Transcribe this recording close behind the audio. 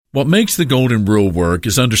What makes the Golden Rule work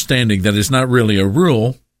is understanding that it's not really a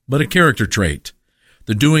rule, but a character trait.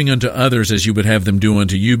 The doing unto others as you would have them do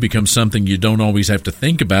unto you becomes something you don't always have to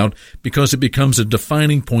think about because it becomes a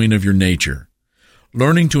defining point of your nature.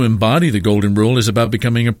 Learning to embody the Golden Rule is about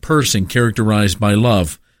becoming a person characterized by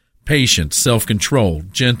love, patience, self-control,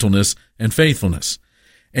 gentleness, and faithfulness.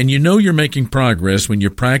 And you know you're making progress when you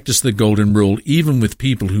practice the Golden Rule even with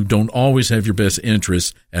people who don't always have your best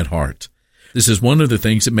interests at heart. This is one of the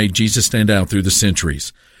things that made Jesus stand out through the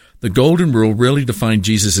centuries. The Golden Rule really defined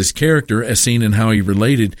Jesus' character as seen in how he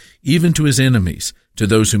related even to his enemies, to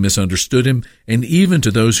those who misunderstood him, and even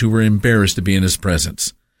to those who were embarrassed to be in his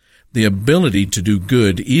presence. The ability to do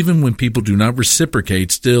good even when people do not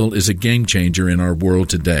reciprocate still is a game changer in our world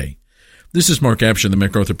today. This is Mark Absher, the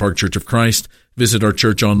MacArthur Park Church of Christ. Visit our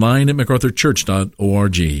church online at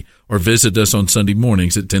macarthurchurch.org or visit us on Sunday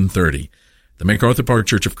mornings at 10:30. The MacArthur Park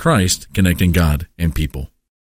Church of Christ, connecting God and people.